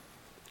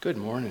Good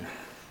morning.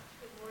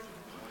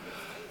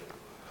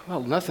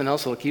 Well, nothing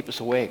else will keep us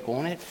awake,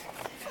 won't it?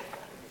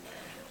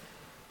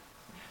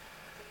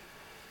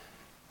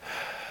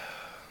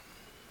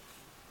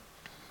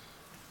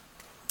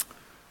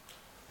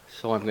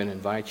 So I'm going to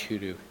invite you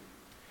to,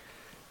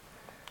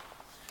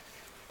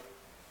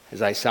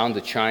 as I sound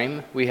the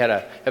chime, we had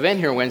an event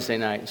here Wednesday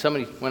night, and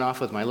somebody went off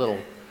with my little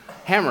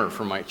hammer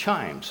for my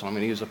chime, so I'm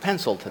going to use a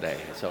pencil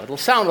today. So it'll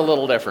sound a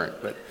little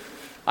different, but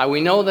we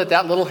know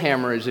that little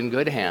hammer is in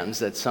good hands,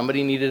 that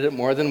somebody needed it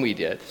more than we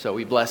did. So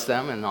we bless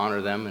them and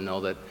honor them and know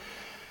that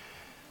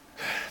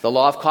the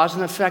law of cause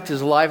and effect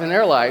is alive in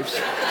their lives.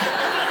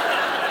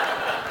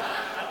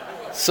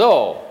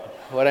 So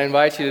what I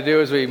invite you to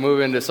do is we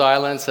move into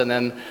silence, and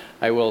then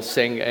I will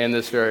sing in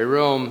this very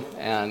room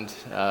and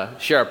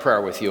share a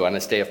prayer with you on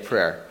this day of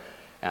prayer.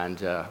 And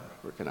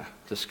we're going to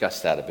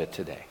discuss that a bit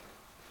today.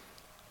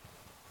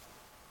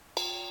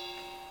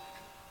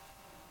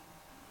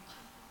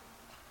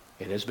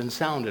 It has been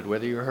sounded,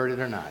 whether you heard it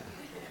or not.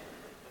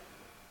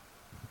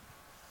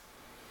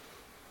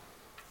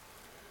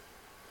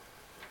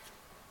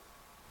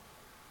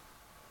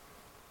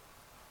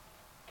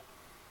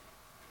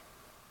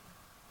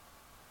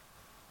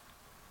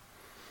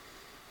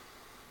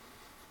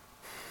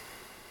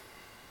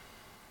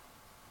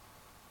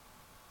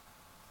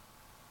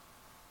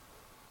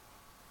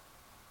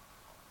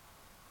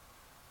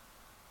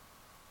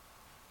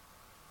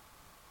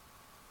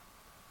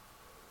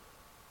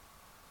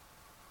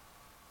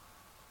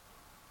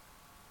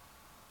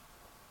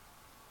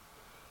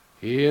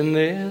 In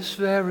this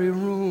very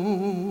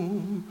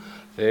room,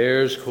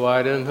 there's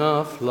quite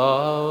enough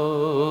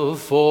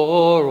love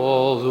for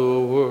all the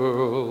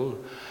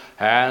world.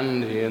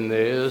 And in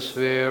this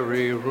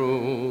very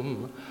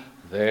room,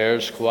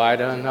 there's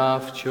quite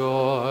enough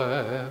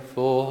joy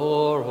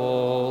for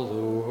all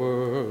the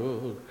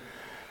world.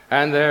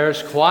 And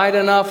there's quite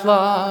enough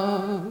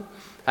love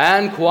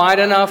and quite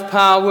enough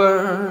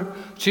power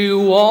to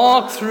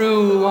walk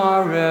through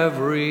our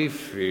every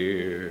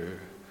fear.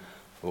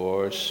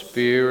 For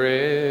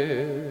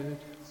Spirit,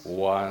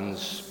 one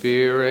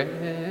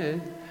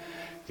Spirit,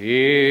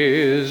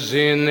 is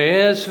in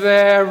this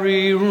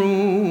very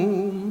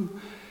room,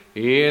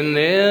 in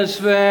this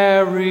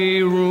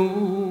very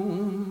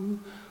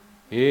room,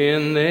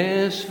 in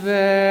this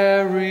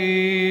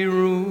very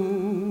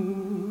room.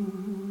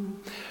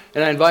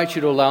 And I invite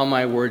you to allow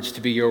my words to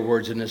be your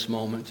words in this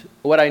moment.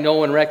 What I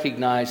know and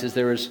recognize is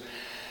there is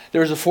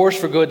a force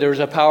for good, there is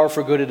a power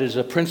for good, it is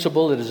a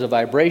principle, it is a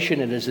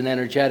vibration, it is an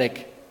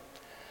energetic,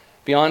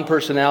 beyond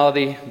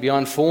personality,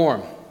 beyond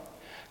form.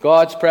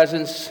 God's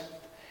presence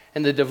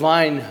and the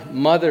divine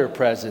mother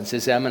presence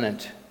is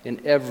eminent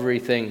in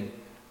everything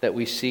that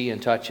we see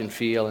and touch and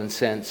feel and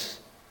sense.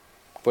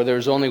 For there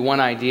is only one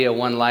idea,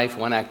 one life,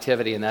 one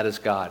activity, and that is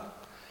God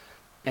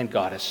and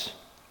Goddess,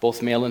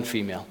 both male and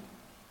female.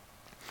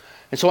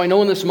 And so I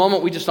know in this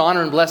moment we just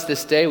honor and bless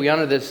this day. We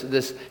honor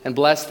this and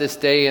bless this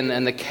day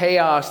and the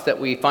chaos that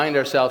we find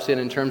ourselves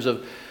in terms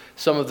of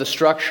some of the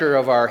structure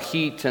of our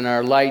heat and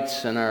our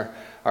lights and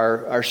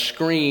our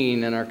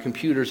screen and our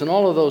computers and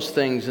all of those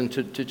things, and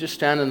to just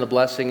stand in the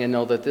blessing and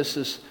know that this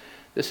is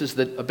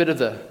a bit of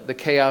the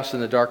chaos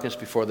and the darkness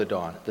before the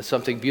dawn. That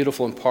something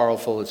beautiful and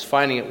powerful is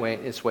finding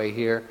its way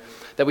here.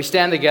 That we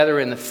stand together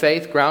in the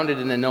faith, grounded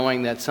in the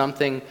knowing that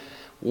something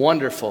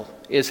wonderful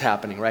is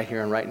happening right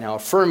here and right now,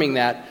 affirming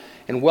that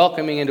and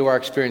welcoming into our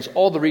experience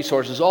all the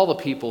resources, all the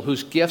people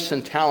whose gifts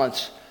and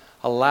talents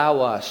allow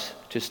us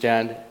to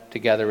stand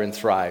together and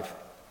thrive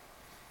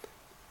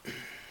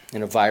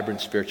in a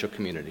vibrant spiritual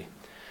community.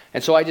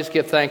 And so I just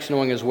give thanks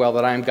knowing as well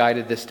that I am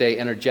guided this day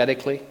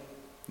energetically,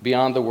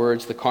 beyond the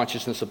words, the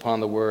consciousness upon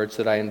the words,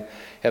 that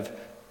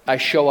I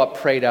show up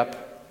prayed up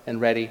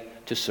and ready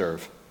to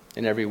serve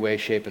in every way,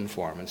 shape, and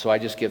form. And so I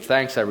just give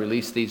thanks. I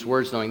release these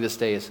words knowing this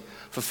day is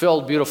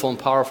fulfilled, beautiful, and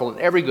powerful in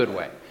every good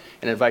way,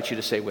 and I invite you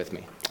to say with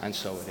me, and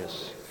so it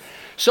is.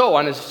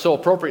 So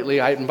appropriately,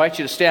 I invite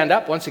you to stand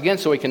up once again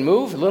so we can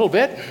move a little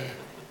bit,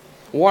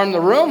 warm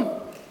the room,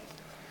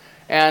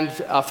 and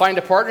find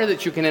a partner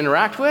that you can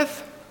interact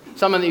with,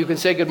 someone that you can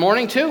say good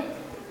morning to.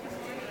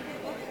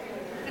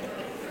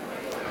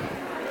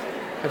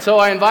 And so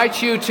I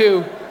invite you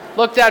to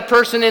look that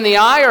person in the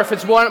eye, or if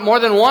it's more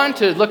than one,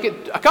 to look at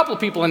a couple of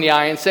people in the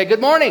eye and say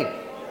good morning.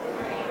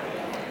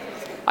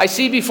 I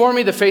see before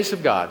me the face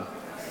of God.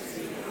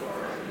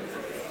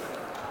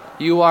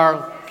 You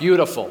are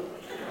beautiful.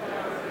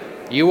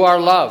 You are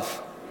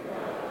love.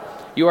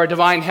 You are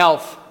divine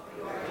health.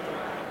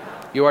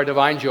 You are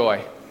divine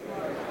joy.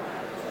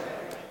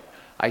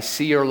 I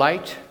see your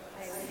light.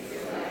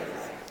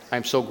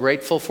 I'm so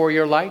grateful for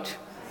your light.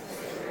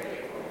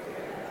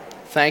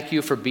 Thank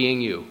you for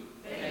being you.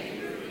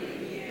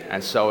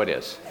 And so it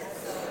is.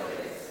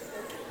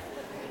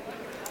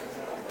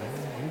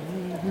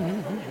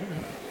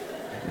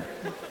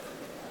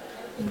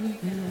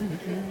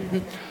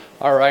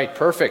 All right,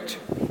 perfect.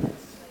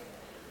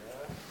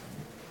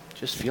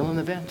 Just feeling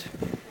the vent.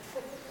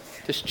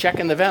 Just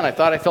checking the vent. I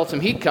thought I felt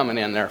some heat coming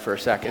in there for a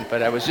second,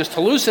 but I was just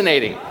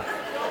hallucinating.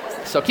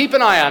 So keep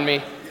an eye on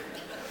me.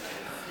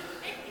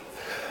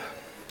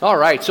 All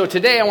right, so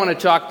today I want to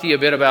talk to you a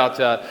bit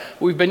about,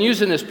 we've been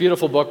using this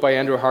beautiful book by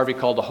Andrew Harvey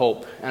called The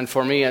Hope, and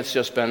for me it's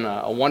just been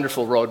a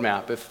wonderful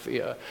roadmap. If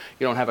you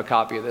don't have a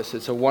copy of this,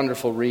 it's a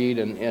wonderful read,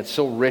 and it's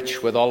so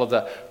rich with all of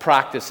the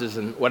practices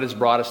and what has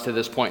brought us to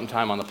this point in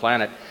time on the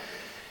planet.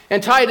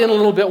 And tie it in a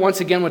little bit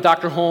once again with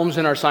Dr. Holmes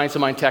in our Science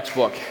of Mind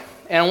textbook.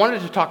 And I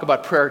wanted to talk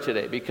about prayer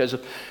today, because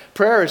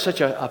prayer is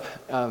such a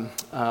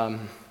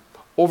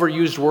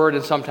overused word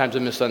and sometimes a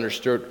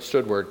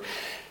misunderstood word.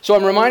 So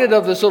I'm reminded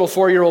of this little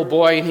 4-year-old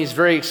boy, and he's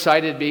very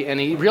excited, and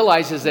he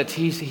realizes that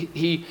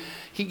he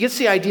gets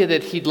the idea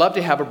that he'd love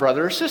to have a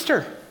brother or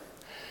sister.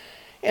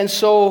 And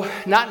so,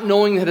 not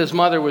knowing that his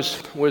mother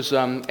was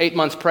 8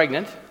 months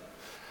pregnant,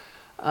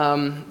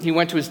 he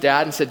went to his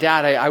dad and said,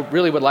 "Dad, I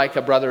really would like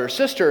a brother or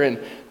sister, and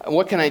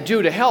what can I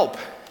do to help?"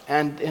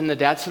 And the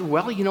dad said,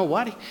 "Well, you know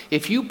what?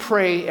 If you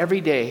pray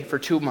every day for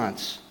 2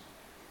 months,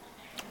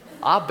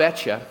 I'll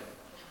bet you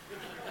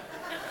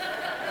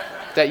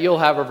that you'll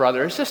have a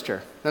brother or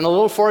sister." And the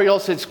little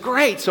 4-year-old says,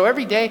 "Great." So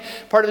every day,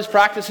 part of his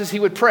practice is he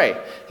would pray.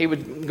 He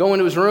would go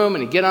into his room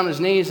and he'd get on his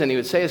knees and he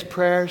would say his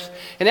prayers.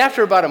 And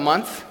after about a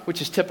month,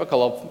 which is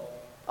typical of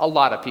a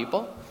lot of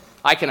people,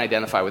 I can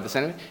identify with this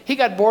anyway, he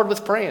got bored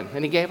with praying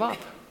and he gave up.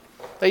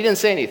 But he didn't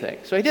say anything.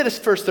 So he did his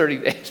first 30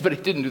 days, but he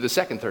didn't do the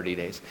second 30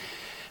 days.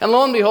 And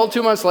lo and behold,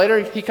 2 months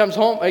later, he comes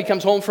home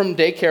from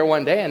daycare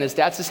one day, and his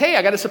dad says, "Hey,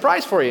 I got a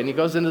surprise for you." And he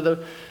goes into the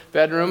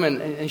bedroom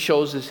and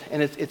shows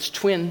it's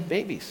twin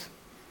babies.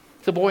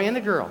 It's a boy and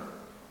a girl.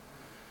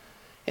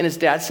 And his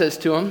dad says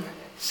to him,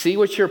 "See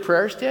what your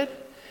prayers did?"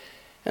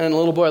 And then the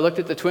little boy looked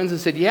at the twins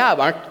and said,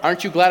 "Yeah,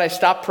 aren't you glad I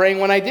stopped praying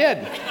when I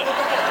did?"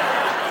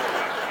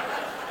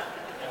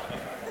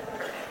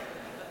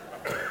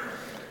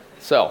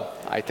 So,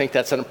 I think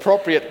that's an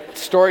appropriate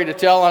story to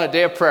tell on a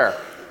day of prayer.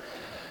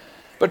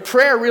 But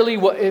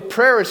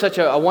prayer is such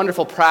a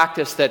wonderful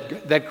practice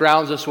that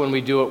grounds us when we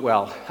do it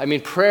well. I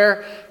mean,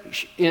 prayer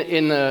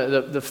in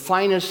the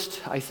finest,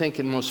 I think,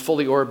 and most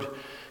fully orbed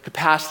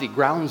capacity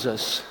grounds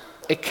us.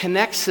 It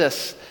connects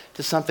us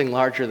to something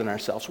larger than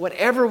ourselves.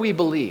 Whatever we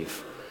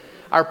believe,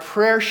 our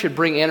prayer should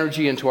bring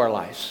energy into our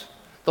lives.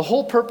 The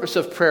whole purpose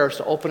of prayer is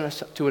to open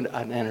us to an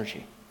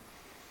energy.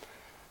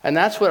 And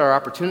that's what our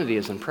opportunity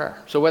is in prayer.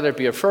 So whether it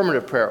be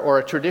affirmative prayer or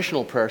a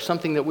traditional prayer,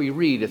 something that we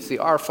read, it's the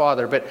Our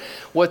Father. But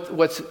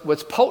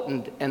what's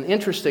potent and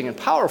interesting and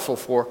powerful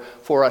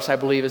for us, I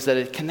believe, is that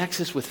it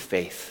connects us with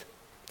faith.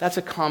 That's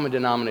a common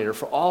denominator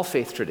for all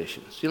faith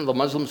traditions. You know, the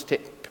Muslims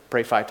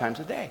pray 5 times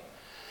a day.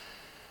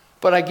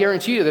 But I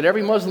guarantee you that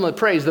every Muslim that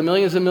prays, the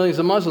millions and millions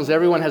of Muslims,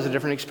 everyone has a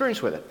different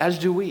experience with it, as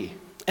do we.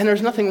 And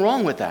there's nothing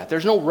wrong with that.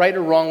 There's no right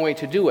or wrong way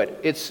to do it.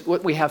 It's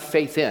what we have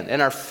faith in.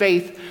 And our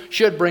faith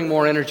should bring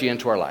more energy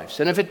into our lives.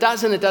 And if it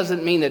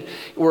doesn't mean that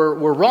we're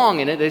wrong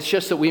in it. It's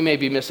just that we may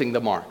be missing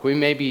the mark. We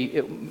may be,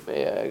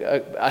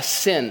 a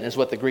sin is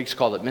what the Greeks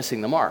called it,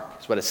 missing the mark.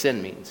 That's what a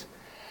sin means.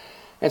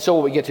 And so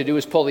what we get to do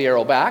is pull the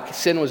arrow back.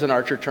 Sin was an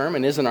archer term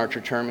and is an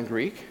archer term in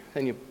Greek.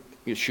 Then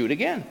you shoot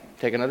again,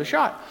 take another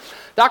shot.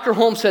 Dr.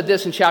 Holmes said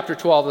this in chapter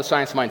 12 of the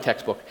Science of Mind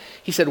textbook.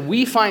 He said,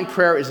 "We find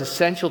prayer is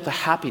essential to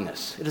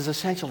happiness." It is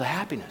essential to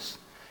happiness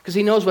because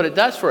he knows what it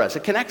does for us.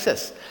 It connects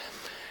us.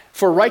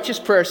 "For righteous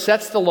prayer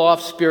sets the law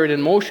of spirit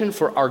in motion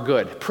for our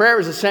good. Prayer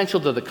is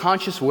essential to the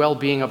conscious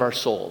well-being of our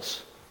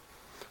souls."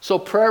 So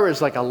prayer is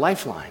like a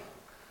lifeline.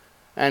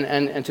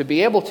 And to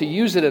be able to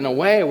use it in a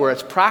way where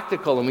it's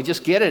practical and we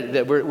just get it,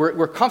 that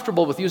we're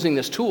comfortable with using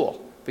this tool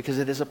because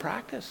it is a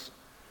practice.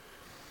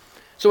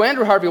 So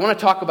Andrew Harvey, I want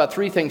to talk about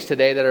 3 things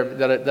today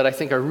that I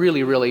think are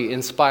really, really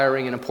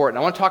inspiring and important.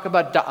 I want to talk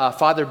about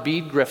Father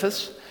Bede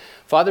Griffiths.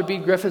 Father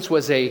Bede Griffiths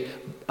was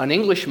an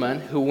Englishman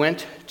who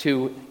went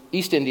to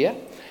East India,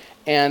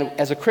 and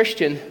as a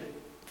Christian,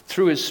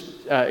 through his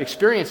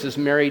experiences,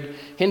 married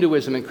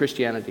Hinduism and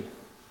Christianity.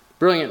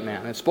 Brilliant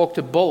man, and spoke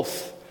to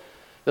both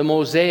the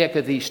mosaic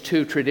of these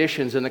 2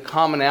 traditions and the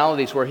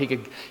commonalities where he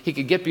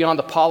could get beyond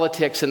the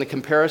politics and the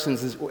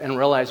comparisons and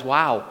realize,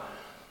 wow,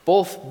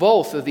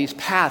 both of these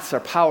paths are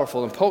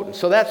powerful and potent.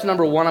 So that's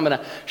number 1. I'm going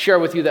to share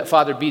with you that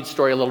Father Bede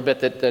story a little bit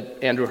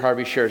that Andrew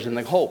Harvey shares in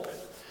The Hope.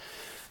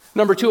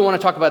 Number 2, I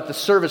want to talk about the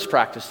service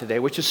practice today,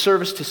 which is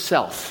service to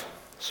self.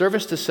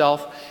 Service to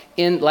self.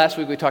 Last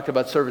week we talked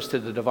about service to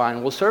the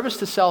divine. Well, service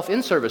to self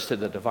in service to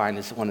the divine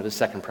is one of his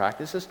second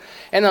practices.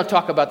 And I'll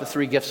talk about the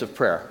 3 gifts of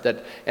prayer.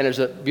 And there's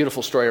a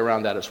beautiful story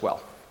around that as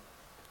well.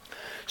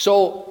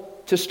 So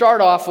to start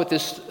off with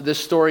this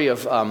story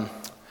of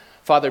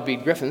Father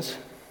Bede Griffiths,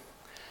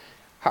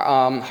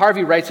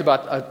 Harvey writes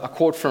about a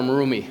quote from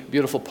Rumi,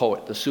 beautiful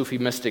poet, the Sufi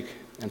mystic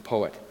and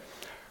poet.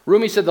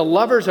 Rumi said, "The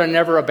lovers are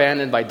never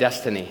abandoned by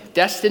destiny.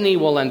 Destiny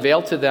will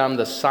unveil to them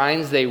the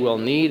signs they will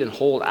need and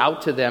hold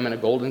out to them in a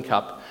golden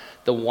cup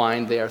the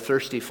wine they are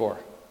thirsty for."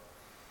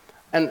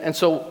 And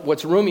so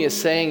what Rumi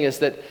is saying is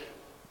that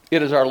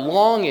it is our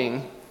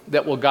longing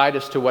that will guide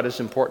us to what is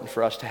important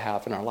for us to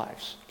have in our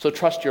lives. So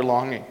trust your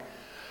longing.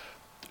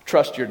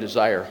 Trust your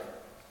desire.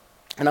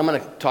 And I'm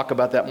going to talk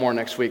about that more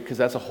next week because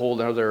that's a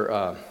whole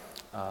other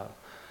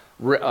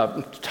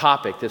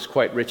topic that's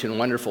quite rich and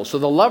wonderful. So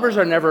the lovers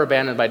are never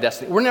abandoned by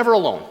destiny. We're never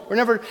alone. We're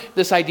never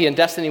this idea in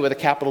destiny with a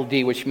capital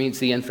D, which means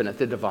the infinite,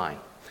 the divine.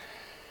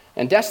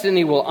 And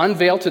destiny will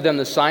unveil to them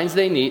the signs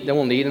they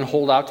will need and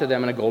hold out to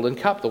them in a golden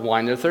cup, the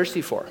wine they're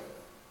thirsty for.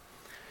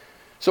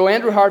 So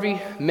Andrew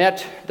Harvey met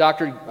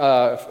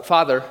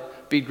Father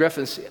Bede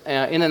Griffiths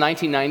in the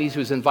 1990s. He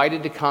was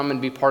invited to come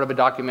and be part of a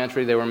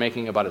documentary they were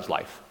making about his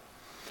life.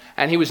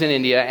 And he was in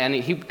India, and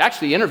he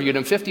actually interviewed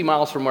him 50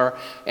 miles from where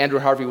Andrew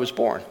Harvey was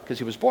born, because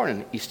he was born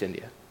in East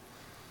India.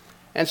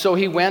 And so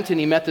he went and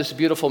he met this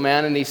beautiful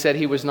man, and he said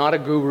he was not a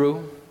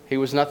guru. He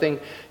was nothing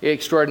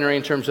extraordinary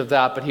in terms of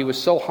that, but he was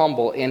so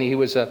humble, and he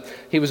was a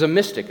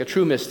mystic, a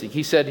true mystic.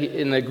 He said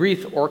in the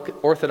Greek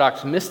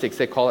Orthodox mystics,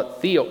 they call it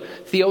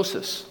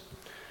theosis,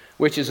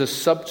 which is a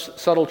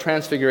subtle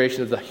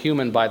transfiguration of the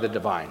human by the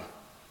divine.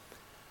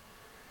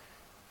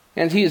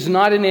 And he is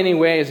not in any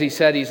way, as he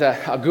said, he's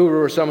a guru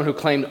or someone who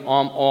claimed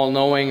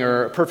all-knowing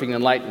or perfect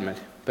enlightenment.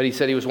 But he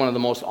said he was one of the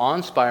most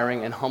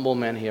awe-inspiring and humble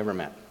men he ever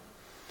met.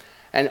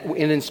 And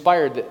it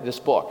inspired this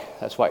book.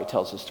 That's why he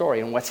tells the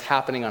story and what's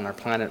happening on our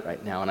planet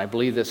right now. And I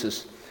believe this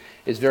is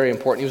very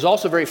important. He was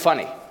also very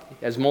funny,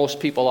 as most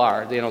people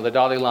are. You know, the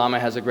Dalai Lama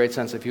has a great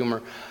sense of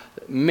humor.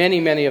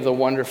 Many of the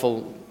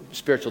wonderful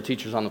spiritual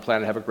teachers on the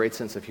planet have a great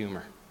sense of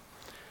humor,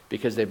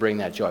 because they bring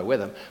that joy with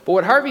them. But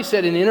what Harvey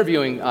said in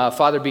interviewing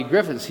Father Bede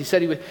Griffiths, he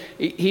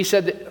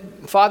said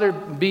that Father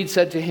Bede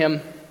said to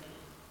him,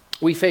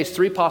 we face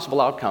three possible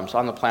outcomes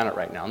on the planet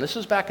right now. And this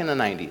was back in the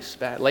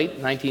 90s,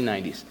 late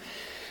 1990s.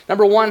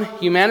 Number one,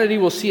 humanity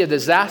will see a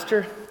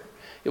disaster.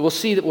 It will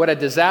see what a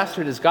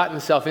disaster it has gotten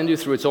itself into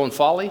through its own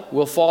folly,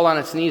 will fall on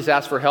its knees,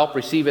 ask for help,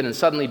 receive it, and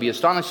suddenly be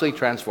astonishingly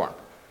transformed.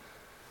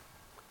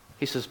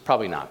 He says,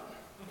 probably not.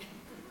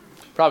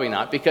 Probably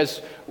not,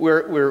 because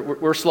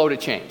we're slow to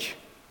change.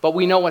 But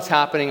we know what's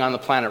happening on the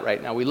planet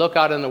right now. We look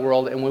out in the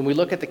world, and when we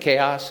look at the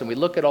chaos and we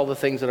look at all the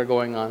things that are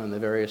going on and the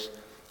various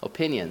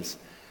opinions,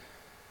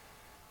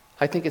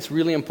 I think it's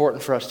really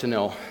important for us to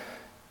know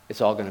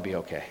it's all going to be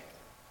okay.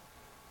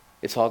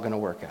 It's all going to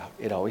work out.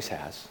 It always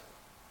has.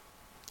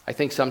 I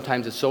think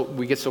sometimes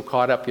we get so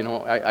caught up,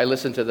 I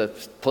listen to the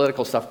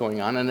political stuff going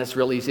on, and it's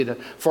real easy to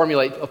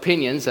formulate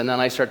opinions, and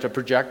then I start to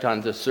project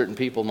onto certain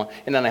people,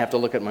 and then I have to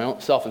look at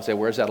myself and say,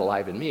 where's that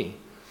alive in me?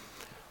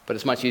 But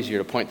it's much easier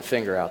to point the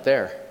finger out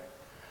there.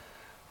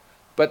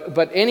 But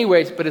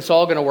it's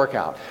all going to work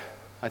out.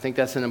 I think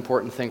that's an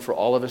important thing for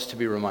all of us to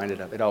be reminded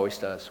of. It always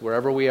does.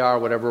 Wherever we are,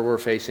 whatever we're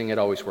facing, it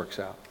always works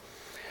out.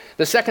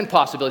 The second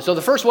possibility, so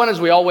the first one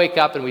is we all wake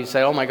up and we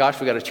say, oh my gosh,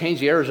 we've got to change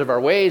the errors of our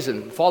ways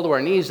and fall to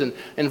our knees and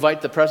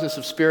invite the presence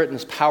of Spirit and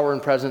this power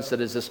and presence that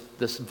is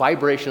this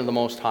vibration of the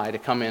Most High to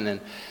come in and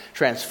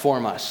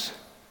transform us.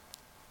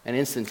 And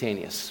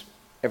instantaneous.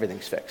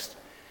 Everything's fixed.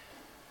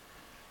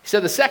 He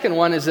said the second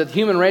one is that the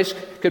human race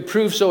could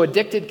prove so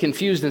addicted,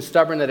 confused, and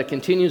stubborn that it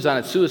continues on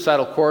its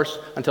suicidal course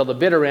until the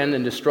bitter end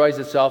and destroys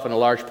itself and a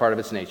large part of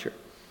its nature.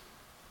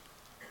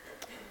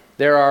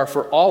 There are,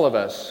 for all of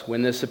us,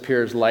 when this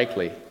appears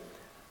likely,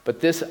 but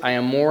this I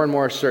am more and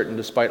more certain,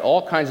 despite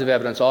all kinds of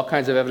evidence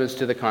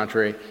to the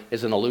contrary,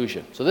 is an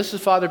illusion. So this is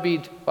Father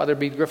Bede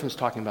Griffiths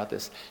talking about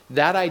this.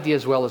 That idea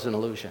as well is an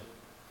illusion.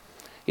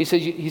 He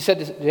said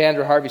to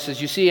Andrew Harvey, he says,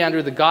 you see,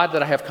 Andrew, the God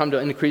that I have come to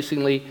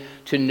increasingly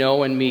to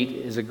know and meet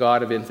is a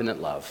God of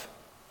infinite love.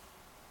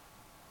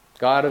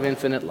 God of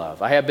infinite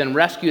love. I have been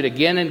rescued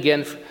again and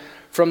again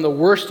from the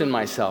worst in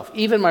myself.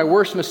 Even my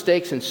worst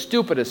mistakes and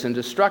stupidest and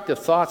destructive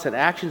thoughts and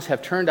actions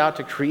have turned out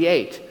to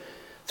create,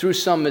 through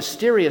some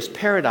mysterious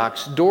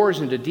paradox,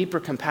 doors into deeper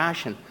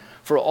compassion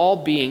for all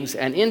beings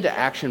and into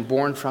action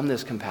born from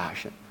this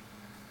compassion.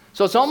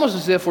 So it's almost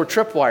as if we're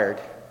tripwired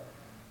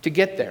to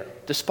get there,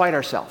 despite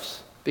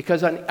ourselves.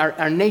 Because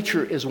our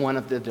nature is one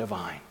of the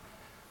divine.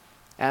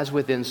 As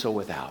within, so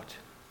without.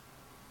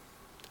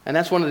 And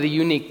that's one of the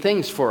unique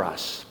things for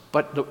us.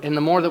 And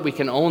the more that we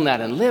can own that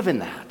and live in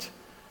that,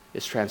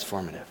 it's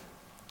transformative.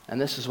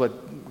 And this is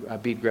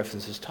what Bede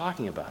Griffiths is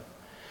talking about.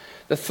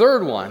 The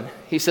third one,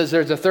 he says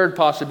there's a third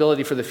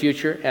possibility for the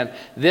future, and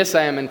this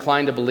I am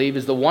inclined to believe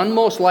is the one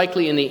most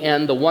likely in the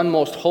end, the one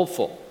most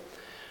hopeful.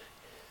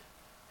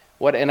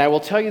 And I will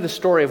tell you the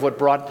story of what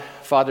brought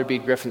Father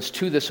Bede Griffiths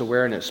to this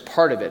awareness,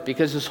 part of it,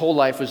 because his whole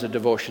life was a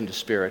devotion to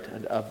Spirit,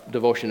 a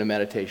devotion to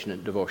meditation,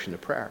 and devotion to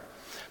prayer.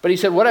 But he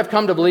said, what I've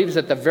come to believe is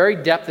that the very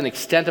depth and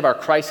extent of our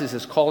crisis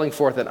is calling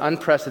forth an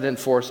unprecedented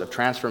force of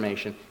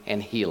transformation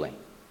and healing.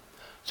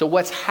 So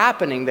what's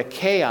happening, the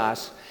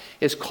chaos,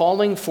 is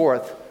calling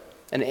forth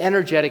an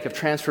energetic of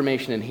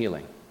transformation and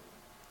healing.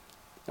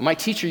 And my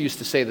teacher used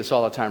to say this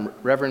all the time.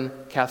 Reverend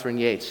Catherine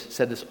Yates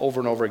said this over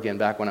and over again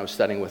back when I was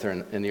studying with her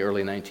in the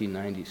early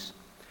 1990s.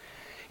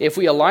 If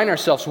we align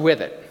ourselves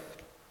with it,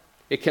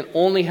 it can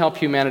only help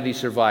humanity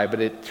survive, but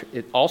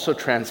it also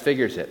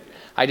transfigures it.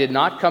 I did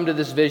not come to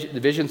this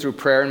vision through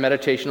prayer and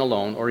meditation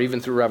alone, or even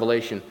through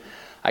revelation.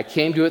 I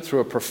came to it through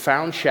a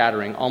profound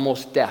shattering,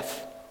 almost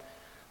death,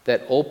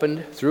 that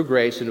opened through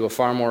grace into a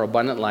far more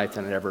abundant life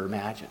than I'd ever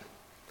imagined.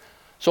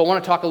 So I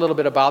want to talk a little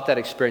bit about that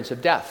experience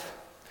of death.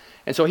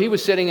 And so he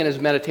was sitting in his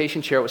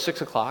meditation chair. It was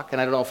 6 o'clock, and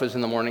I don't know if it was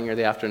in the morning or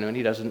the afternoon.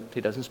 He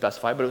doesn't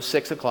specify, but it was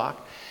 6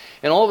 o'clock.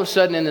 And all of a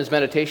sudden in his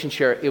meditation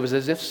chair, it was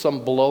as if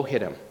some blow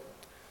hit him.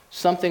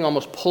 Something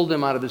almost pulled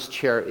him out of his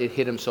chair. It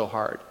hit him so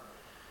hard.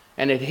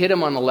 And it hit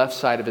him on the left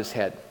side of his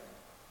head.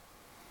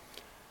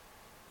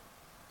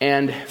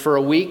 And for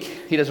a week,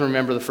 he doesn't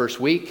remember the first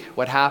week,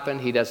 what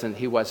happened. He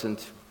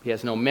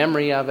has no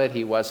memory of it.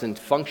 He wasn't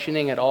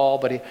functioning at all.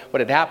 But what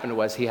had happened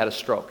was he had a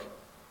stroke.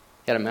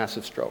 He had a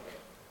massive stroke.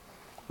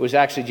 It was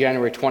actually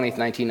January 20th,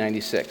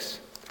 1996.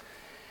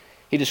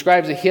 He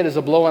describes the hit as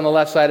a blow on the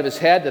left side of his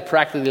head that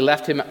practically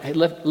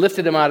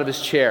lifted him out of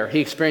his chair. He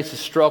experienced a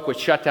stroke which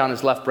shut down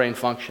his left brain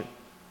function.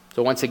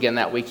 So once again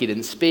that week he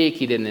didn't speak,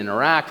 he didn't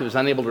interact, he was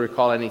unable to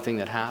recall anything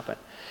that happened.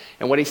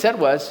 And what he said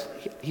was,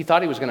 he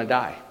thought he was going to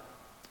die.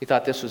 He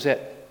thought this was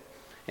it.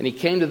 And he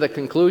came to the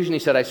conclusion, he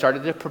said, I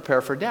started to prepare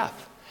for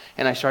death.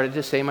 And I started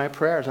to say my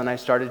prayers, and I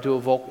started to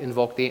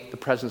invoke the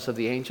presence of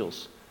the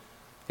angels.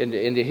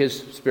 Into his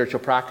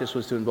spiritual practice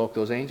was to invoke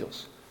those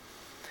angels.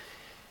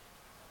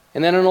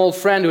 And then an old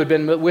friend who had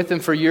been with him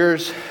for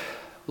years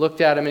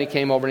looked at him, and he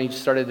came over and he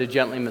started to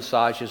gently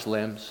massage his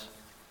limbs,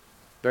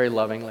 very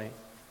lovingly,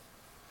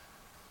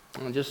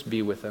 and just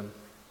be with him.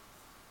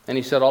 And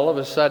he said all of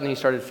a sudden he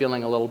started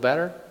feeling a little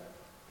better.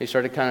 He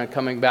started kind of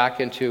coming back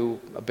into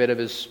a bit of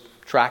his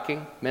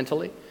tracking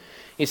mentally.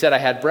 He said, I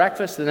had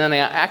breakfast, and then I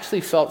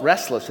actually felt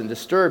restless and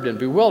disturbed and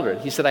bewildered.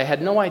 He said, I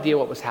had no idea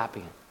what was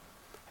happening.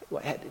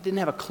 I didn't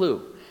have a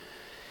clue.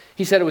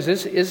 He said it was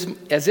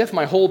as if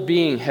my whole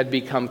being had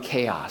become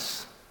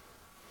chaos.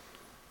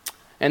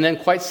 And then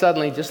quite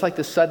suddenly, just like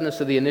the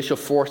suddenness of the initial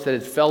force that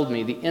had felled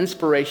me, the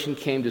inspiration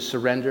came to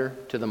surrender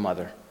to the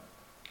mother.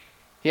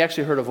 He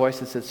actually heard a voice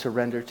that said,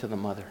 surrender to the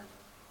mother.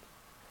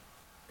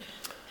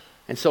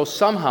 And so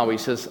somehow, he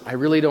says, I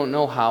really don't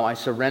know how, I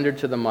surrendered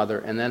to the mother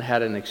and then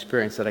had an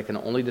experience that I can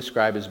only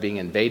describe as being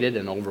invaded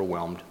and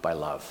overwhelmed by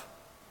love.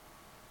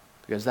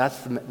 Because that's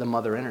the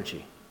mother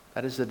energy.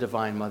 That is the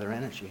divine mother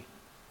energy.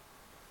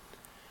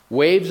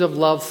 Waves of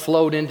love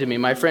flowed into me.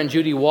 My friend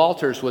Judy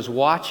Walters was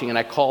watching, and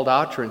I called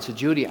out to her and said,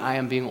 Judy, I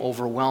am being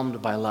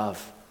overwhelmed by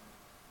love.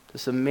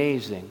 This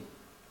amazing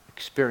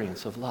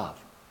experience of love.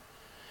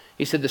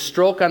 He said, the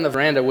stroke on the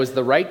veranda was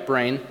the right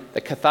brain.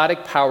 The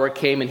cathartic power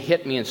came and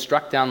hit me and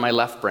struck down my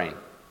left brain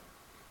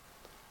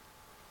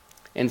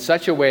in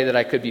such a way that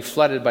I could be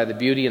flooded by the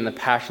beauty and the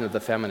passion of the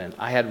feminine.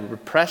 I had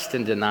repressed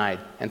and denied,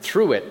 and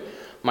through it,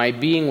 my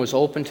being was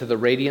open to the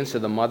radiance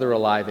of the mother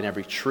alive in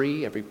every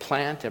tree, every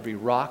plant, every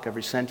rock,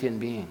 every sentient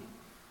being.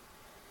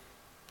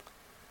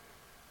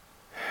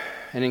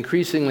 And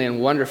increasingly and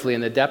wonderfully,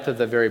 in the depth of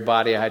the very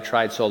body I had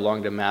tried so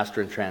long to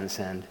master and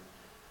transcend.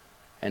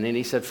 And then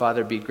he said,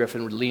 Father B.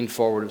 Griffin leaned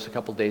forward. It was a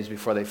couple days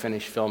before they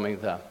finished filming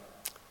the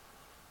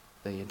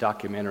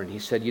documentary. And he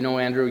said,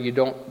 Andrew,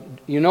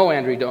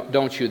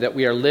 don't you, that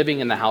we are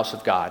living in the house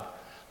of God.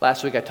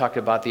 Last week I talked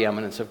about the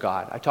eminence of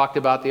God. I talked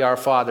about the Our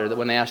Father, that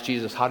when they asked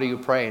Jesus, how do you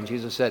pray? And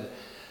Jesus said,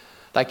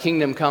 thy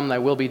kingdom come, thy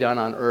will be done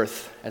on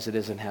earth as it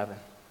is in heaven.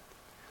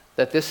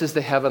 That this is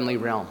the heavenly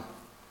realm.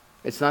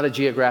 It's not a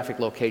geographic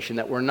location,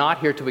 that we're not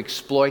here to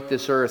exploit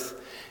this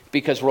earth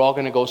because we're all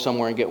going to go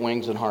somewhere and get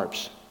wings and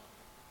harps.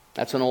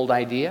 That's an old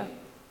idea.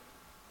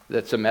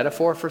 That's a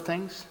metaphor for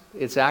things.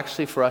 It's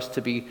actually for us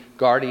to be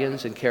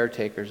guardians and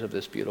caretakers of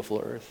this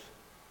beautiful earth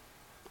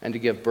and to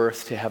give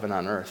birth to heaven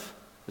on earth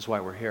is why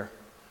we're here.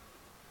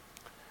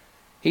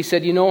 He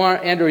said,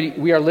 Andrew,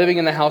 we are living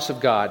in the house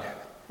of God.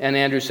 And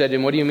Andrew said,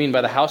 and what do you mean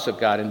by the house of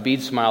God? And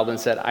Bede smiled and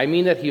said, I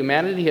mean that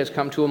humanity has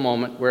come to a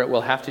moment where it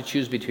will have to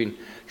choose between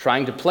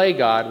trying to play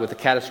God with the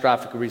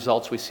catastrophic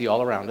results we see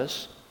all around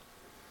us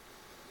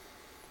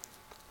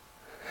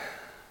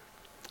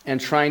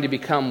and trying to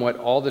become what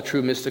all the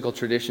true mystical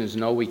traditions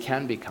know we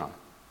can become,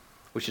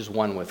 which is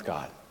one with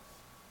God.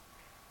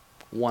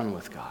 One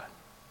with God.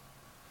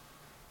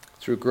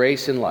 Through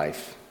grace and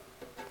life.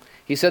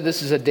 He said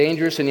this is a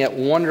dangerous and yet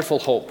wonderful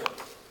hope.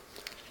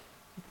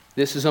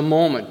 This is a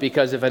moment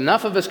because if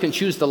enough of us can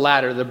choose the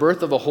latter, the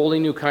birth of a wholly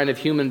new kind of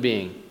human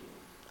being,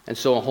 and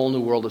so a whole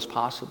new world is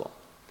possible.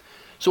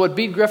 So what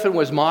Bede Griffin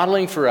was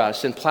modeling for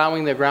us and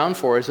plowing the ground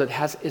for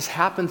is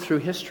happened through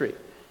history,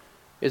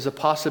 is a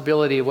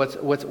possibility of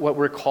what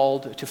we're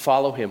called to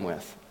follow him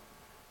with.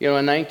 In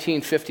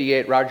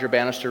 1958, Roger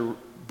Bannister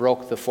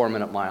broke the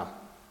 4-minute mile.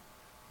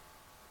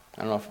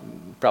 I don't know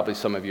if probably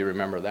some of you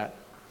remember that.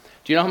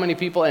 Do you know how many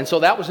people? And so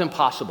that was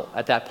impossible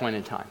at that point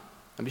in time.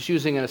 I'm just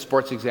using a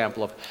sports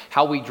example of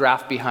how we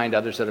draft behind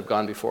others that have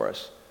gone before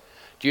us.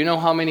 Do you know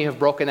how many have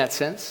broken that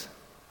since?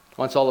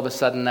 Once all of a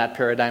sudden that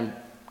paradigm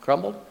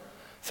crumbled?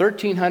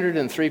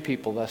 1,303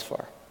 people thus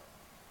far.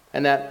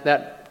 And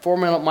that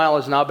 4-minute mile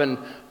has now been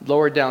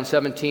lowered down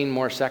 17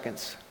 more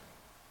seconds.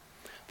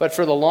 But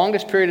for the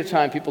longest period of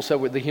time, people said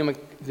the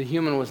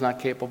human was not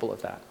capable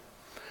of that.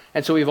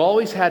 And so we've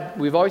always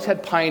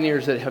had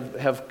pioneers that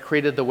have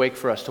created the wake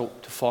for us to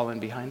fall in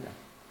behind them.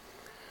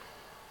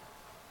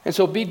 And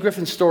so Bede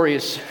Griffin's story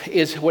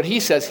is what he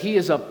says. He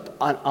is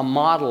a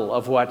model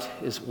of what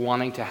is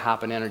wanting to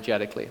happen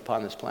energetically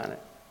upon this planet.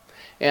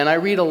 And I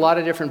read a lot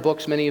of different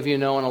books, many of you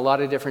know, and a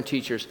lot of different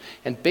teachers.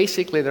 And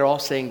basically, they're all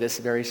saying this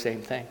very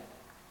same thing.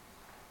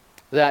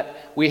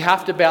 That we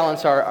have to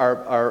balance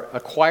our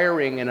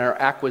acquiring and our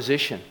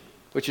acquisition,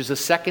 which is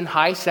a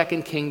high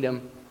second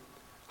kingdom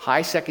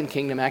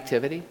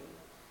activity.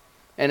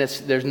 And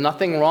there's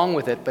nothing wrong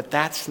with it, but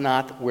that's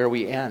not where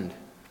we end.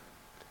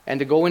 And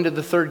to go into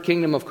the third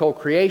kingdom of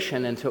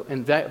co-creation and to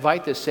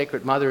invite this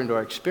Sacred Mother into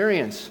our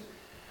experience,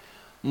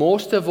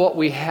 most of what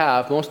we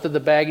have, most of the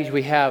baggage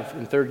we have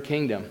in third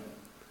kingdom,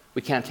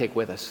 we can't take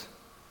with us.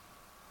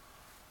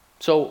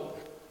 So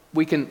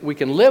we can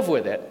live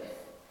with it.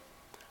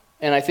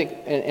 And I think,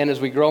 and as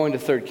we grow into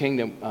third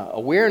kingdom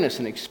awareness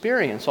and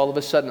experience, all of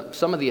a sudden,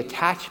 some of the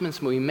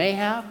attachments we may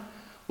have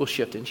will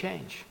shift and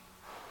change.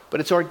 But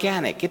it's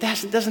organic. It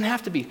doesn't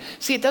have to be.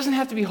 See, it doesn't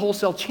have to be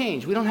wholesale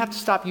change. We don't have to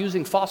stop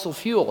using fossil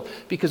fuel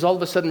because all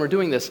of a sudden we're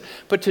doing this.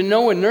 But to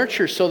know and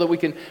nurture so that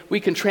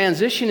we can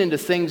transition into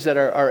things that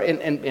are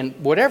and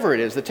whatever it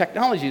is, the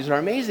technologies are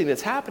amazing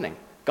that's happening.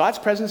 God's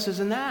presence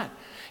is in that.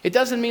 It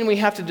doesn't mean we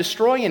have to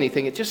destroy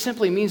anything. It just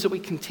simply means that we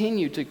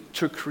continue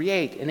to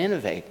create and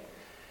innovate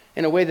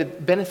in a way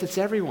that benefits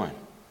everyone.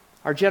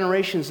 Our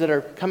generations that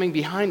are coming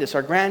behind us,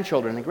 our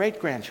grandchildren and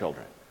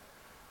great-grandchildren.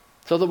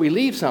 So that we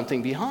leave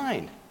something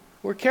behind.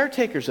 We're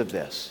caretakers of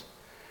this.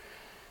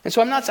 And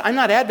so I'm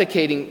not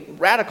advocating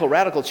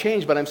radical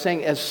change, but I'm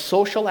saying as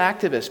social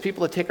activists,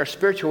 people that take our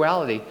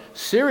spirituality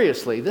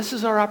seriously, this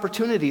is our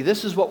opportunity.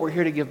 This is what we're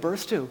here to give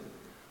birth to.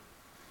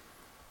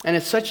 And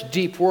it's such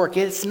deep work.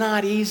 It's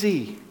not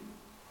easy.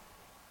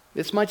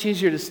 It's much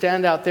easier to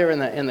stand out there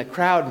in the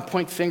crowd and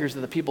point fingers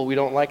at the people we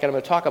don't like. And I'm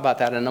going to talk about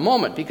that in a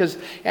moment because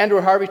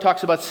Andrew Harvey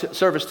talks about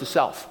service to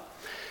self.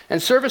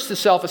 And service to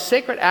self, a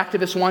sacred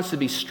activist wants to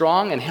be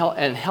strong and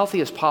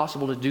healthy as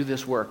possible to do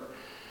this work.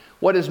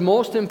 What is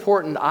most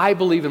important, I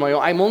believe in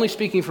I'm only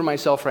speaking for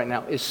myself right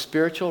now, is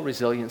spiritual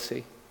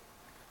resiliency.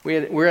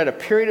 We're at a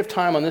period of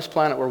time on this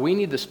planet where we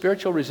need the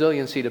spiritual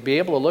resiliency to be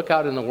able to look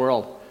out in the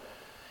world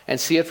and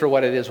see it for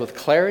what it is with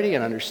clarity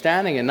and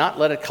understanding and not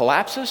let it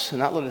collapse us and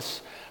not let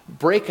us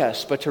break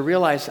us, but to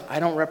realize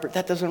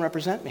that doesn't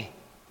represent me.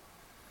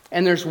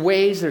 And there's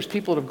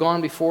people that have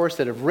gone before us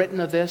that have written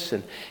of this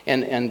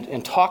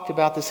and talked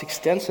about this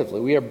extensively.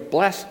 We are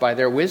blessed by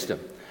their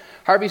wisdom.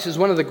 Harvey says,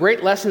 one of the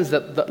great lessons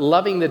that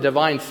loving the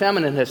divine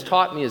feminine has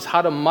taught me is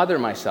how to mother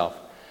myself,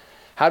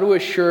 how to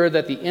assure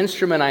that the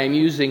instrument I am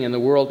using in the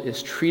world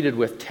is treated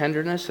with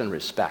tenderness and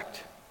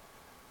respect.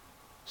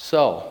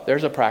 So,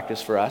 there's a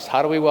practice for us.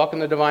 How do we welcome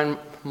the Divine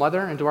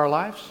Mother into our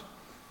lives?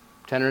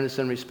 Tenderness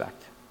and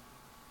respect.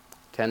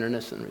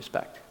 Tenderness and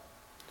respect.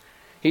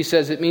 He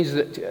says it means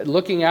that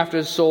looking after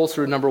the soul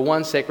through, number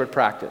one, sacred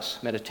practice,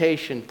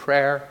 meditation,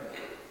 prayer,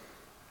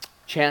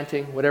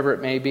 chanting, whatever it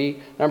may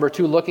be. Number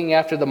two, looking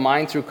after the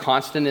mind through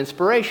constant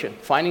inspiration,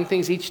 finding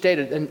things each day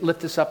to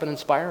lift us up and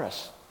inspire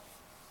us.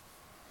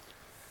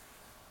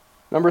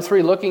 Number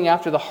three, looking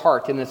after the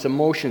heart and its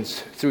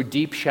emotions through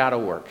deep shadow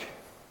work.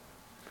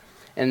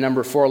 And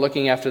number four,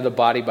 looking after the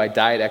body by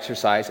diet,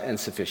 exercise, and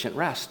sufficient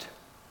rest.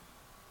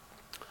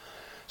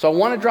 So I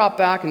want to drop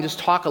back and just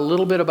talk a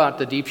little bit about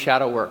the deep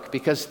shadow work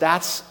because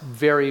that's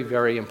very,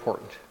 very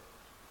important.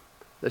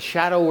 The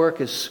shadow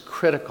work is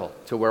critical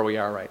to where we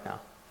are right now.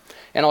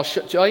 And I'll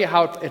tell you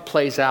how it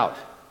plays out.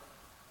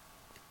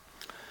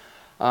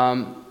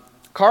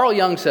 Carl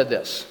Jung said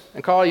this.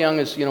 And Carl Jung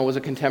was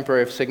a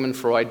contemporary of Sigmund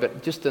Freud,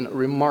 but just a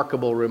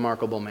remarkable,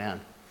 remarkable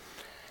man.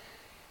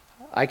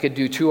 I could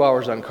do 2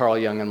 hours on Carl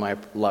Jung and my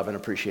love and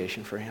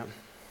appreciation for him,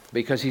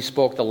 because he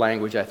spoke the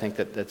language, I think,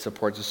 that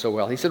supports us so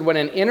well. He said, when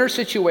an inner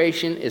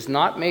situation is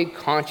not made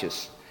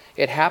conscious,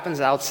 it happens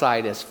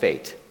outside as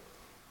fate.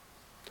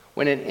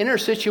 When an inner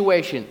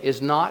situation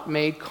is not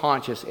made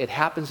conscious, it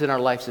happens in our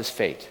lives as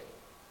fate.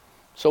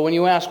 So when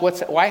you ask,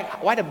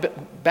 why do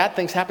bad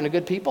things happen to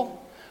good people?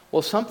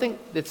 Well, something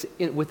that's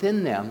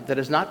within them that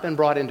has not been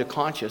brought into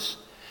conscious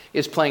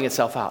is playing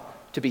itself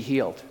out, to be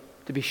healed,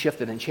 to be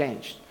shifted and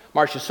changed.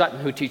 Marcia Sutton,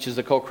 who teaches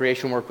the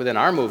co-creation work within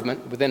our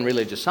movement, within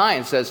religious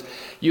science, says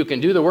you can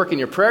do the work in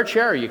your prayer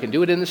chair or you can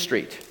do it in the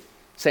street.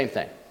 Same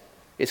thing.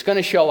 It's going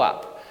to show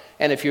up.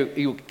 And if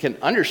you can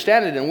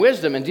understand it in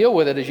wisdom and deal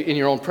with it in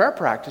your own prayer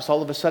practice,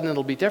 all of a sudden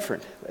it'll be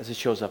different as it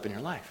shows up in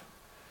your life.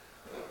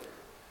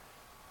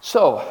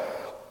 So,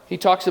 he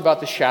talks about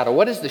the shadow.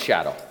 What is the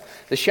shadow?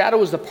 The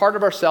shadow is the part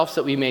of ourselves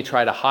that we may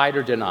try to hide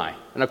or deny.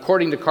 And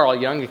according to Carl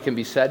Jung, it can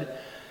be said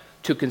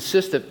to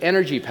consist of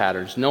energy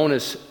patterns known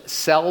as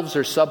selves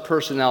or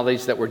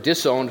subpersonalities that were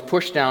disowned,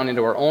 pushed down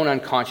into our own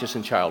unconscious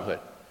in childhood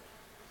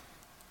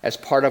as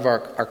part of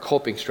our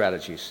coping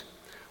strategies.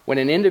 When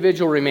an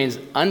individual remains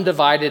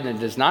undivided and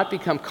does not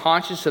become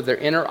conscious of their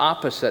inner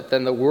opposite,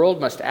 then the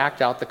world must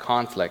act out the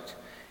conflict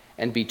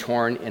and be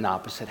torn in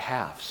opposite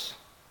halves.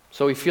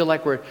 So we feel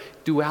like we're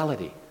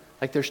duality,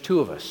 like there's two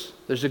of us.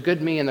 There's a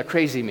good me and the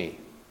crazy me.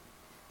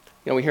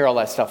 We hear all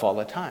that stuff all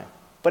the time,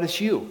 but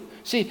it's you.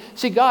 See,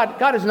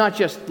 God is not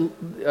just,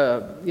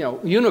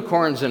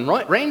 unicorns and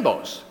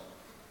rainbows.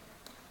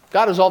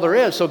 God is all there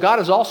is. So God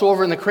is also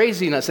over in the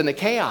craziness and the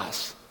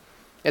chaos.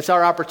 It's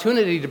our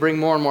opportunity to bring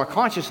more and more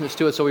consciousness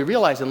to it so we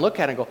realize and look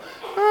at it and go,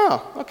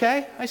 oh,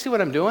 okay, I see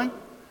what I'm doing.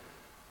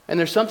 And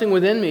there's something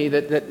within me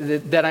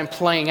that I'm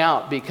playing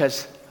out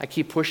because I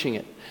keep pushing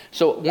it.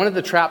 So one of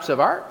the traps of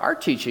our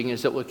teaching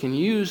is that we can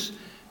use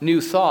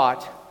new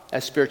thought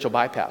as spiritual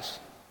bypass.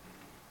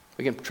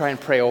 We can try and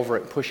pray over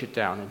it, push it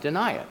down, and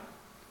deny it.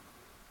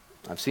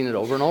 I've seen it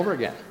over and over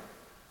again.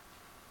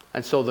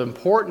 And so the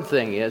important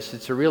thing is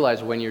to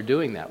realize when you're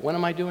doing that. When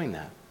am I doing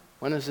that?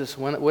 When is this?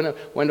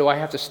 When do I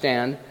have to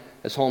stand,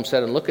 as Holmes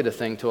said, and look at a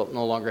thing till it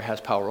no longer has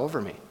power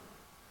over me?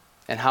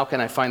 And how can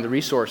I find the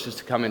resources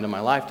to come into my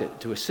life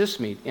to assist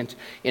me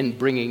in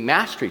bringing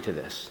mastery to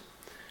this?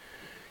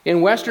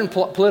 In Western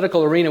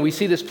political arena, we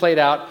see this played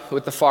out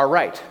with the far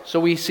right. So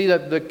we see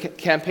the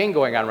campaign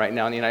going on right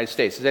now in the United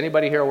States. Is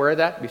anybody here aware of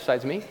that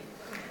besides me?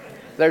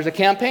 There's a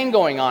campaign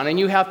going on, and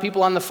you have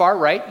people on the far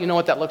right. You know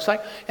what that looks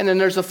like. And then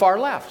there's the far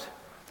left.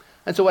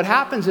 And so what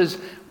happens is,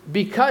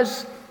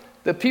 because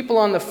the people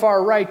on the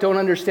far right don't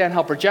understand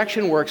how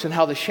projection works and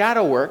how the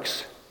shadow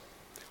works,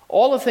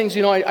 all the things,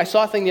 I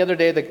saw a thing the other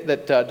day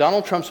that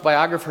Donald Trump's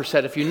biographer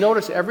said, if you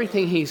notice,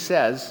 everything he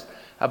says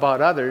about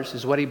others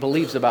is what he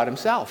believes about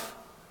himself.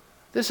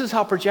 This is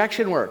how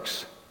projection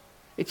works.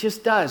 It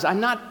just does. I'm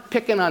not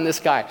picking on this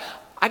guy.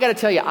 I got to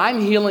tell you, I'm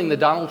healing the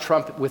Donald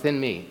Trump within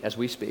me as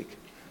we speak.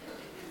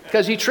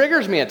 Because he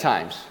triggers me at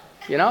times.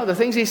 The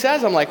things he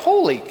says, I'm like,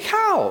 holy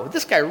cow,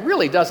 this guy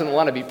really doesn't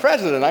want to be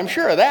president. I'm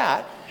sure of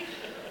that.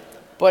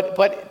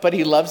 But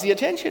he loves the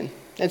attention.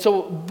 And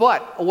so,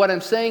 but what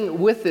I'm saying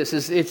with this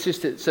is it's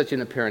just such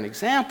an apparent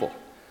example.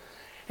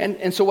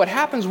 And so what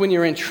happens when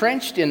you're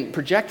entrenched in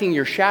projecting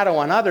your shadow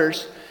on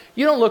others,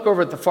 you don't look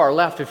over at the far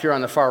left if you're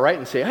on the far right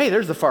and say, hey,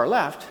 there's the far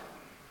left.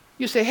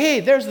 You say, hey,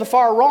 there's the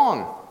far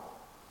wrong.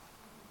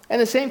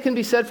 And the same can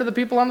be said for the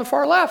people on the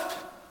far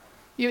left.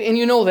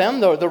 You know them,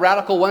 the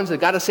radical ones that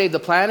got to save the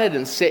planet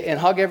and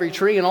hug every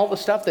tree and all the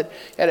stuff that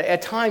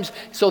at times,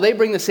 so they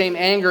bring the same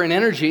anger and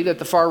energy that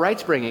the far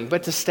right's bringing.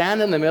 But to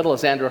stand in the middle,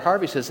 as Andrew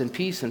Harvey says, in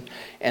peace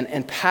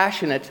and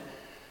passionate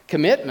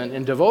commitment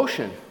and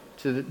devotion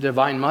to the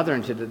Divine Mother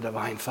and to the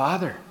Divine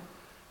Father,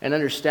 and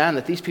understand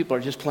that these people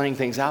are just playing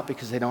things out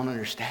because they don't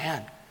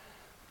understand.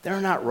 They're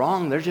not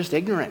wrong, they're just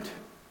ignorant.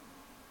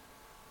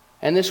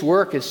 And this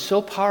work is so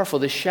powerful,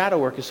 this shadow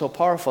work is so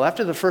powerful.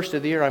 After the first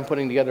of the year, I'm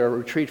putting together a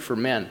retreat for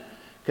men.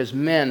 Because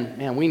men,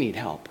 man, we need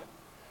help.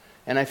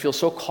 And I feel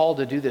so called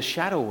to do this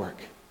shadow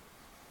work.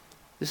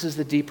 This is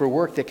the deeper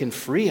work that can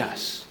free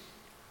us.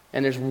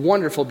 And there's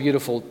wonderful,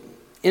 beautiful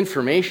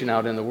information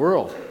out in the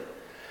world.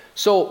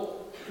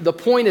 So the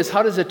point is,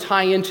 how does it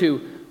tie into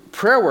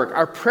prayer work?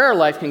 Our prayer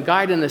life can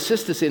guide and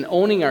assist us in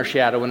owning our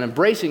shadow and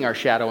embracing our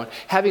shadow and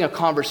having a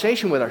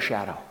conversation with our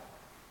shadow.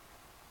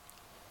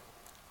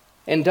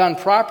 And done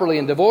properly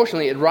and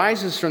devotionally, it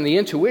rises from the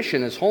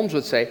intuition, as Holmes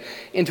would say,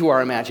 into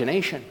our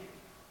imagination,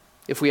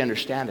 if we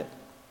understand it,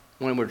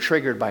 when we're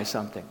triggered by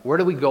something. Where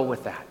do we go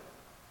with that?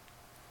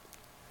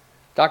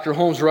 Dr.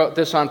 Holmes wrote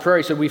this on prayer.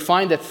 He said, we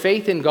find that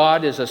faith in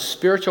God is a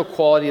spiritual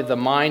quality of the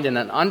mind, and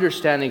an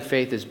understanding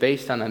faith is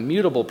based on a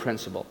mutable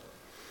principle.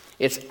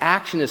 Its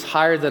action is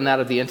higher than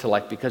that of the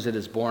intellect because it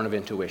is born of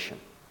intuition.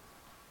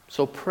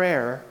 So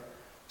prayer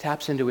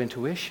taps into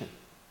intuition.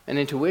 And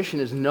intuition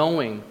is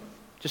knowing,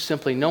 just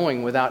simply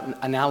knowing without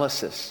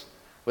analysis,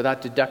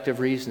 without deductive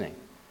reasoning.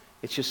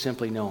 It's just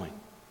simply knowing.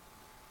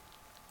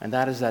 And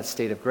that is that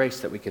state of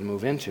grace that we can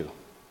move into.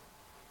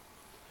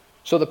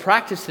 So the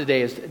practice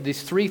today is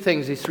these three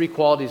things, these three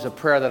qualities of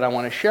prayer that I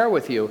want to share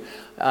with you.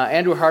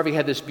 Andrew Harvey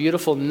had this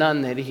beautiful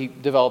nun that he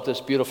developed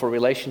this beautiful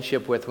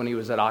relationship with when he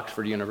was at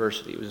Oxford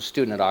University. He was a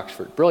student at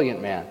Oxford,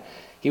 brilliant man.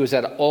 He was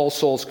at All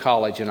Souls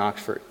College in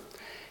Oxford.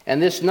 And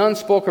this nun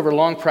spoke of her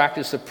long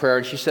practice of prayer,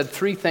 and she said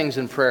 3 things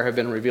in prayer have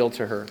been revealed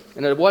to her.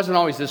 And it wasn't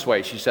always this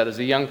way. She said, as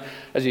a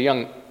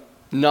young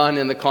nun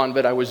in the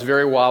convent, I was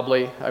very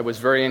wobbly, I was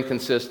very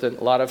inconsistent,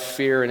 a lot of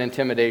fear and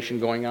intimidation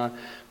going on.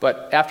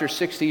 But after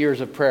 60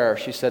 years of prayer,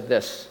 she said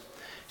this.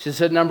 She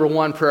said, number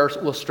 1, prayer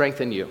will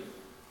strengthen you.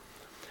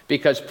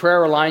 Because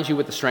prayer aligns you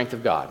with the strength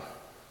of God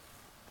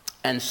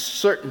and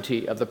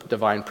certainty of the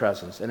divine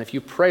presence. And if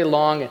you pray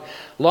long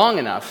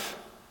enough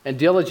and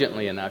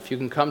diligently enough, you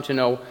can come to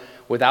know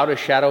without a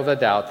shadow of a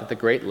doubt that the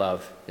great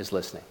love is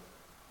listening.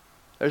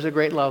 There's a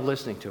great love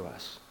listening to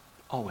us,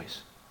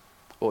 always.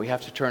 But we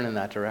have to turn in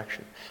that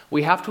direction.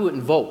 We have to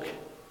invoke.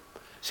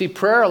 See,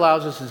 prayer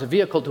allows us as a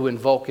vehicle to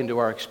invoke into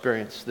our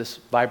experience this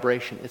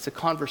vibration. It's a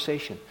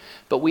conversation.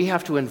 But we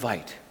have to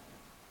invite.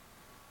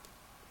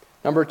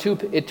 Number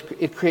 2,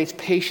 it creates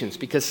patience,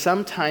 because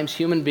sometimes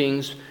human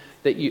beings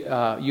that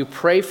you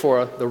pray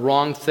for the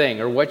wrong thing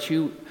or what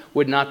you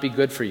would not be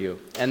good for you.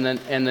 And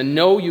the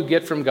no you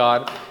get from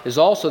God is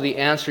also the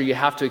answer you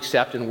have to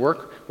accept and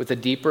work with a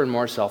deeper and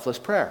more selfless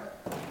prayer.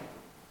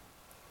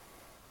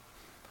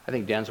 I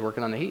think Dan's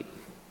working on the heat.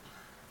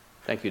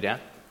 Thank you, Dan.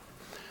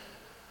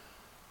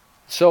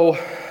 So,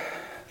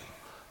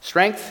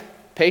 strength,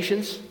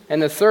 patience,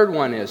 and the third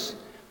one is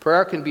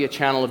prayer can be a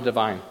channel of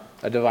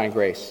divine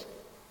grace.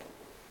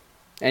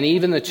 And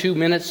even the 2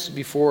 minutes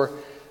before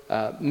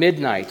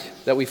midnight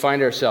that we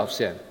find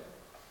ourselves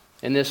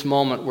in this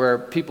moment where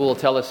people will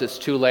tell us it's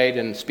too late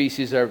and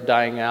species are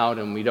dying out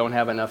and we don't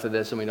have enough of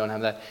this and we don't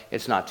have that.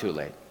 It's not too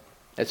late.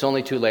 It's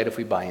only too late if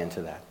we buy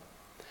into that.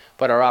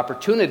 But our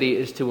opportunity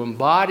is to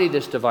embody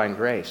this divine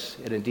grace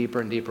in a deeper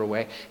and deeper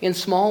way, in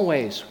small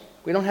ways.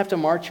 We don't have to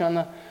march on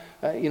the,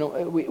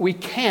 we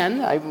can.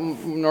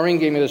 Noreen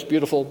gave me this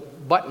beautiful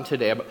button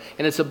today,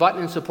 and it's a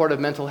button in support of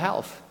mental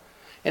health.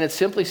 And it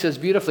simply says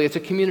beautifully, it's a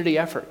community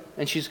effort.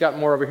 And she's got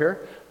more over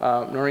here,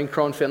 Noreen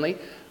Crone Finley.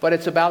 But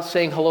it's about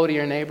saying hello to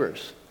your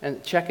neighbors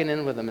and checking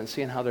in with them and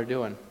seeing how they're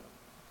doing.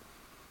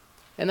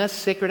 And that's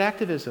sacred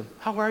activism.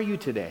 How are you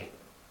today?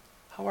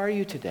 How are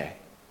you today?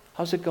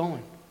 How's it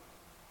going?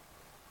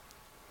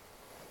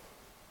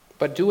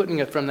 But do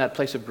it from that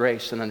place of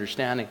grace and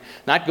understanding,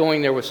 not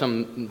going there with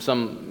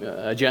some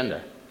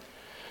agenda.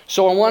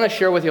 So I want to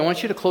share with you, I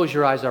want you to close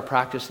your eyes, our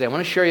practice today. I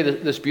want to share you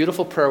this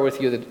beautiful prayer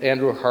with you that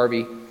Andrew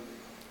Harvey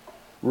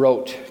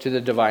wrote to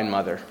the Divine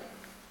Mother.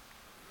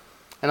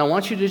 And I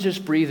want you to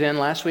just breathe in.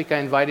 Last week I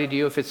invited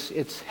you, if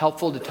it's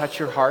helpful, to touch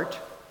your heart.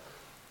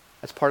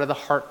 That's part of the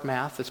heart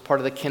math. It's part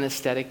of the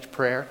kinesthetic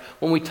prayer.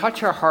 When we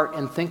touch our heart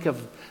and think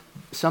of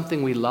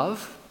something we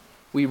love,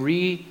 we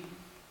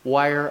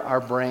rewire our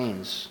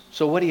brains.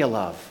 So what do you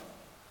love?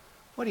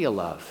 What do you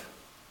love?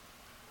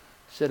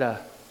 Is it an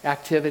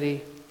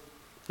activity?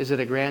 Is it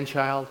a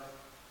grandchild?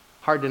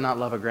 Hard to not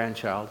love a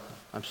grandchild.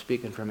 I'm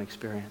speaking from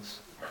experience.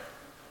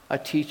 A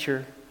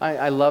teacher.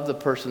 I love the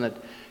person that,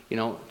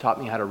 taught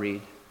me how to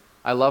read.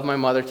 I love my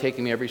mother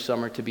taking me every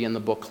summer to be in the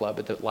book club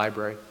at the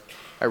library.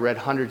 I read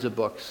hundreds of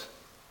books,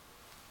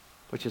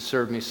 which has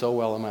served me so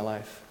well in my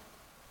life.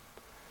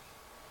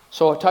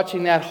 So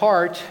touching that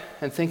heart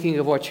and thinking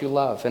of what you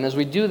love. And as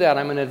we do that,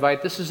 I'm going to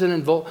invite, this is an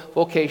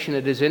invocation.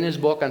 It is in his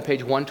book on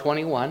page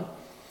 121.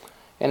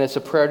 And it's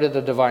a prayer to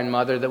the Divine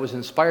Mother that was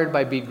inspired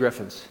by Bede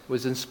Griffiths. It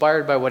was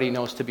inspired by what he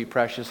knows to be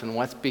precious and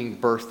what's being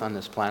birthed on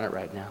this planet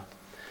right now.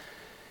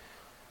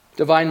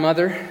 Divine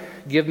Mother,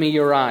 give me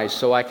your eyes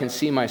so I can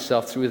see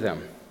myself through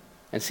them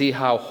and see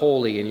how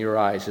holy in your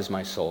eyes is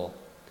my soul,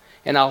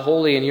 and how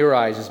holy in your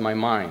eyes is my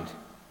mind,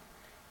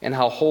 and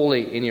how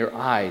holy in your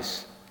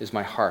eyes is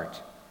my heart,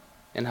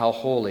 and how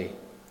holy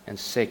and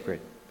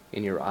sacred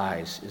in your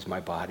eyes is my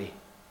body.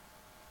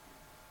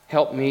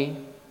 Help me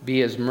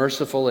be as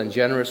merciful and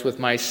generous with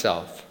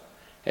myself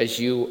as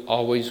you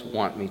always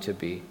want me to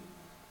be.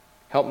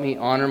 Help me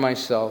honor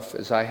myself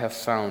as I have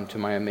found, to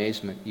my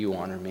amazement, you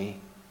honor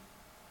me.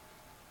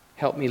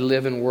 Help me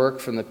live and work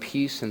from the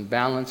peace and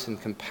balance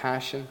and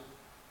compassion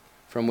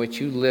from which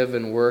you live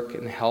and work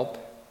and help.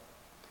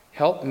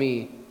 Help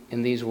me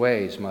in these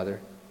ways, Mother,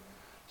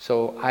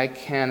 so I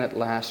can at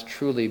last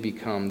truly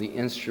become the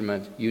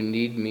instrument you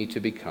need me to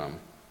become,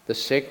 the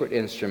sacred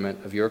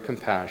instrument of your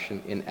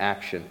compassion in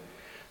action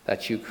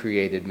that you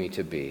created me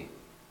to be,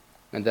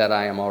 and that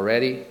I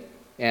already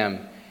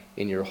am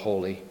in your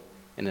holy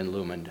and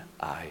illumined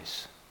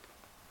eyes.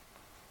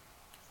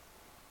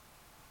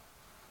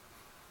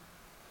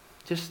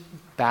 Just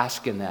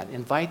bask in that.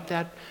 Invite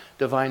that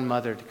Divine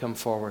Mother to come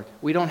forward.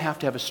 We don't have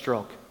to have a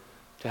stroke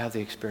to have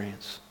the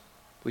experience.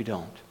 We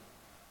don't.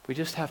 We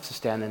just have to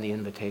stand in the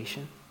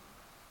invitation.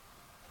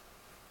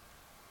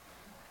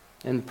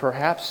 And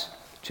perhaps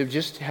to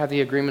just have the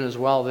agreement as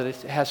well that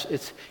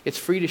it's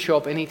free to show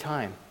up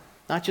anytime,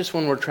 not just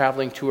when we're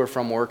traveling to or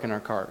from work in our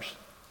cars.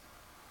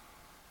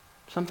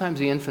 Sometimes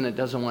the infinite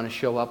doesn't want to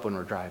show up when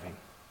we're driving.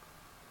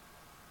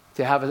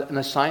 To have an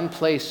assigned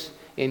place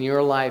in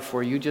your life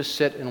where you just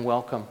sit and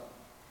welcome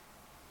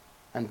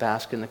and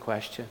bask in the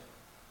question.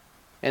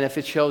 And if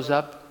it shows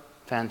up,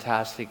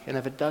 fantastic. And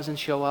if it doesn't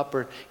show up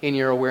or in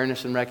your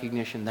awareness and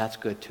recognition, that's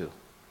good too.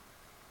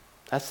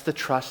 That's the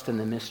trust and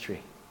the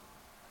mystery.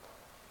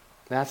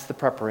 That's the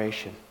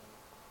preparation.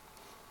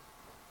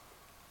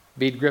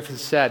 Bede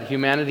Griffiths said,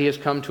 humanity has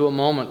come to a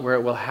moment where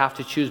it will have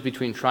to choose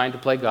between trying to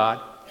play God,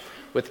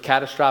 with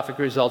catastrophic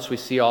results we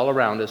see all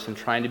around us, and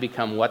trying to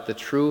become what the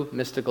true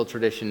mystical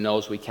tradition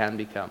knows we can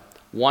become,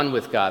 one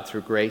with God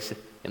through grace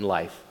in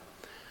life.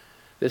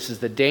 This is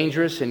the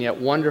dangerous and yet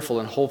wonderful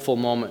and hopeful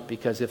moment,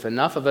 because if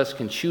enough of us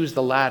can choose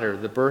the latter,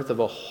 the birth of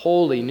a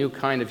wholly new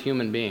kind of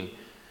human being,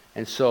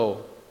 and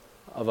so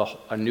of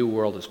a new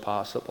world is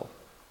possible.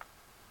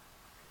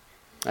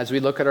 As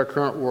we look at our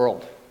current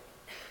world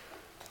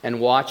and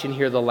watch and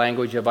hear the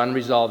language of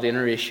unresolved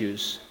inner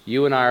issues,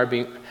 you and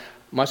I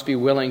must be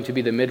willing to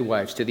be the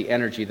midwives to the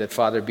energy that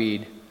Father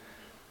Bede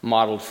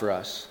modeled for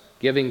us,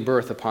 giving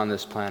birth upon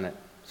this planet.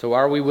 So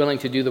are we willing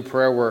to do the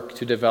prayer work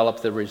to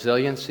develop the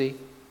resiliency,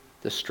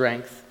 the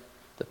strength,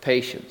 the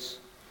patience,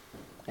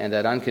 and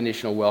that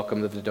unconditional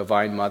welcome of the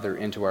Divine Mother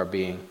into our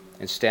being,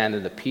 and stand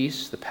in the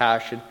peace, the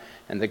passion,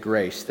 and the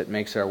grace that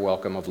makes our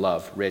welcome of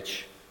love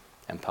rich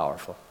and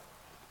powerful?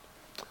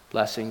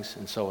 Blessings,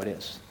 and so it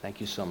is.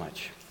 Thank you so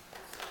much.